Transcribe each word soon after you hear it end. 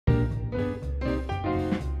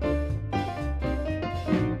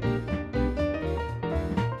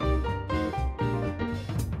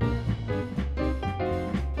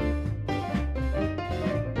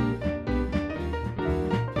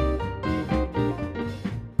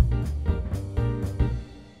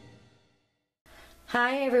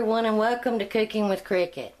Hi everyone, and welcome to Cooking with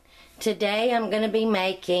Cricket. Today I'm going to be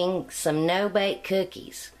making some no-bake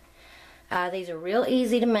cookies. These are real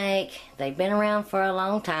easy to make. They've been around for a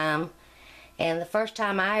long time, and the first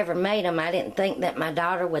time I ever made them I didn't think that my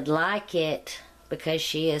daughter would like it because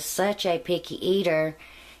she is such a picky eater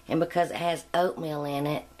and because it has oatmeal in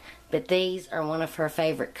it, but these are one of her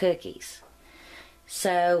favorite cookies.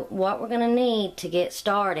 So what we're going to need to get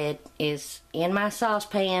started is, in my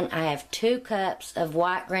saucepan I have 2 cups of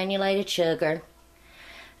white granulated sugar.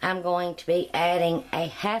 I'm going to be adding a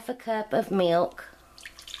half a cup of milk,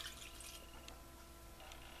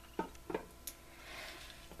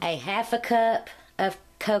 a half a cup of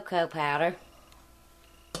cocoa powder,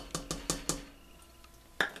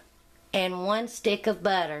 and 1 stick of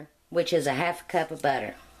butter, which is a half a cup of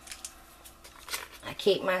butter. I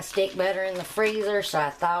keep my stick butter in the freezer, so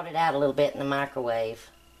I thawed it out a little bit in the microwave.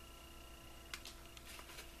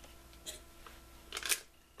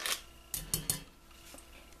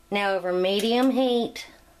 Now over medium heat,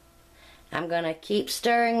 I'm going to keep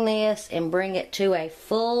stirring this and bring it to a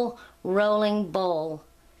full rolling boil.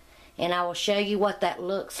 And I will show you what that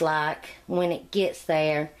looks like when it gets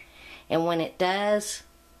there. And when it does,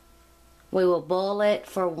 we will boil it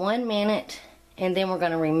for 1 minute, and then we're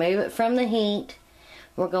going to remove it from the heat.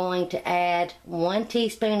 We're going to add 1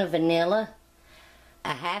 teaspoon of vanilla,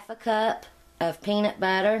 a half a cup of peanut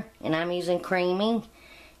butter, and I'm using creaming,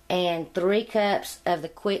 and 3 cups of the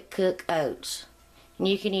quick cook oats. And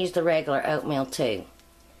you can use the regular oatmeal too.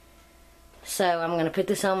 So I'm going to put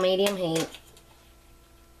this on medium heat.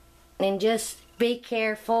 And just be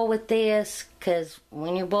careful with this, because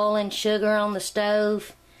when you're boiling sugar on the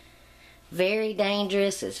stove, very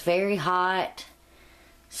dangerous, it's very hot.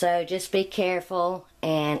 So just be careful,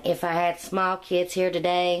 and if I had small kids here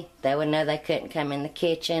today, they would know they couldn't come in the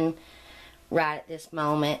kitchen right at this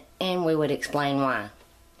moment, and we would explain why.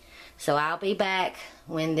 So I'll be back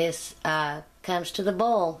when this comes to the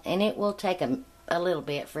boil, and it will take a little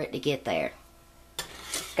bit for it to get there.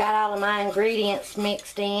 Got all of my ingredients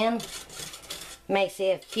mixed in. May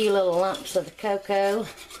see a few little lumps of the cocoa.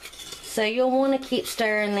 So you'll want to keep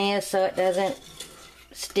stirring this so it doesn't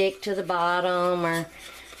stick to the bottom or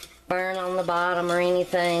burn on the bottom or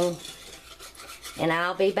anything. And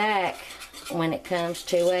I'll be back when it comes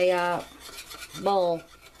to a boil.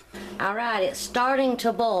 Alright, it's starting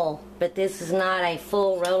to boil, but this is not a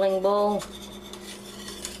full rolling boil.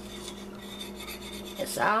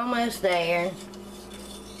 It's almost there.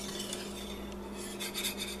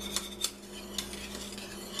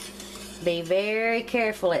 Be very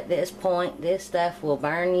careful at this point. This stuff will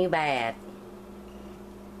burn you bad.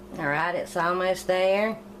 Alright, it's almost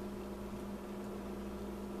there.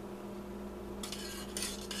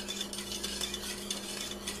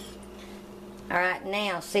 Alright,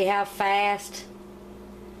 now see how fast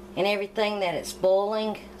and everything that it's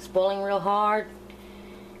boiling? It's boiling real hard.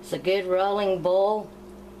 It's a good rolling boil.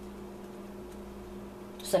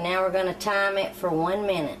 So now we're going to time it for 1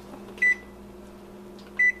 minute.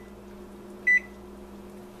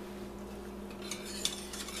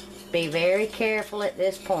 Be very careful at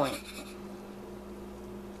this point.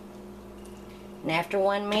 And after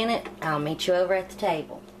 1 minute, I'll meet you over at the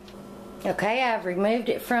table. Okay, I've removed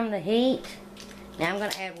it from the heat. Now I'm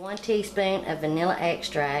going to add 1 teaspoon of vanilla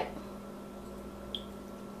extract.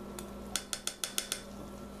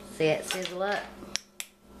 See it sizzle up.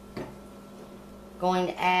 Going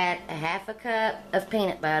to add a half a cup of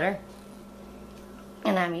peanut butter.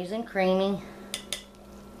 And I'm using creaming.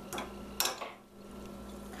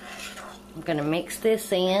 I'm going to mix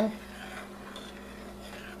this in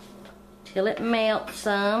till it melts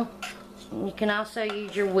some. You can also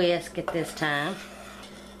use your whisk at this time.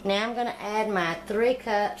 Now I'm going to add my 3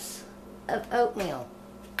 cups of oatmeal.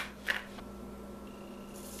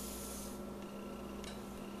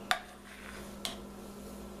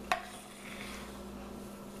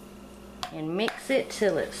 And mix it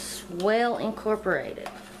till it's well incorporated.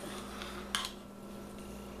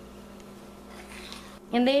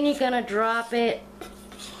 And then you're going to drop it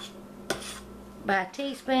by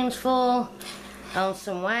teaspoons full on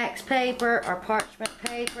some wax paper or parchment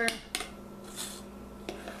paper.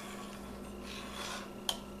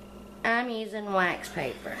 I'm using wax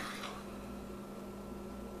paper.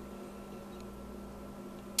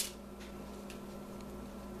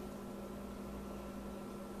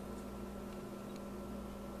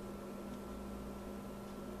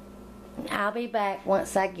 And I'll be back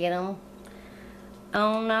once I get them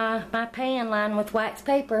on my pan lined with wax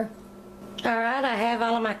paper. Alright, I have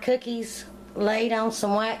all of my cookies laid on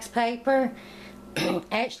some wax paper.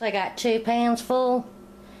 Actually I got 2 pans full.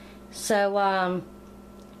 So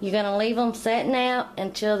You're going to leave them setting out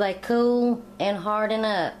until they cool and harden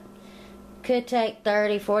up. Could take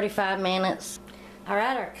 30-45 minutes.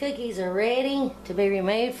 Alright, our cookies are ready to be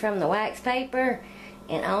removed from the wax paper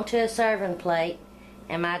and onto a serving plate.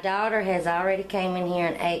 And my daughter has already came in here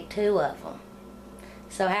and ate 2 of them.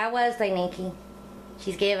 So how was they, Nikki?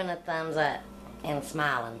 She's giving a thumbs up and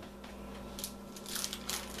smiling.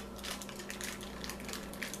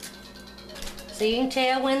 So you can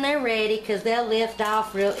tell when they're ready because they'll lift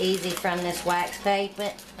off real easy from this wax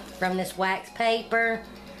paper,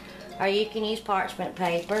 or you can use parchment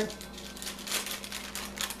paper.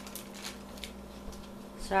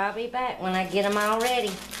 So I'll be back when I get them all ready.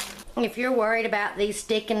 If you're worried about these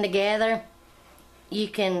sticking together, you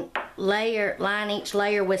can line each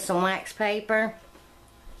layer with some wax paper,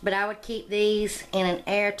 but I would keep these in an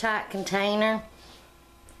airtight container.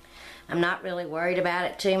 I'm not really worried about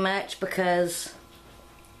it too much because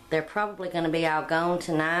they're probably going to be all gone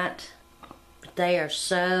tonight, but they are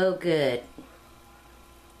so good.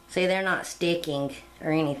 See, they're not sticking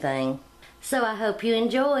or anything. So I hope you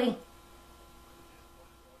enjoy.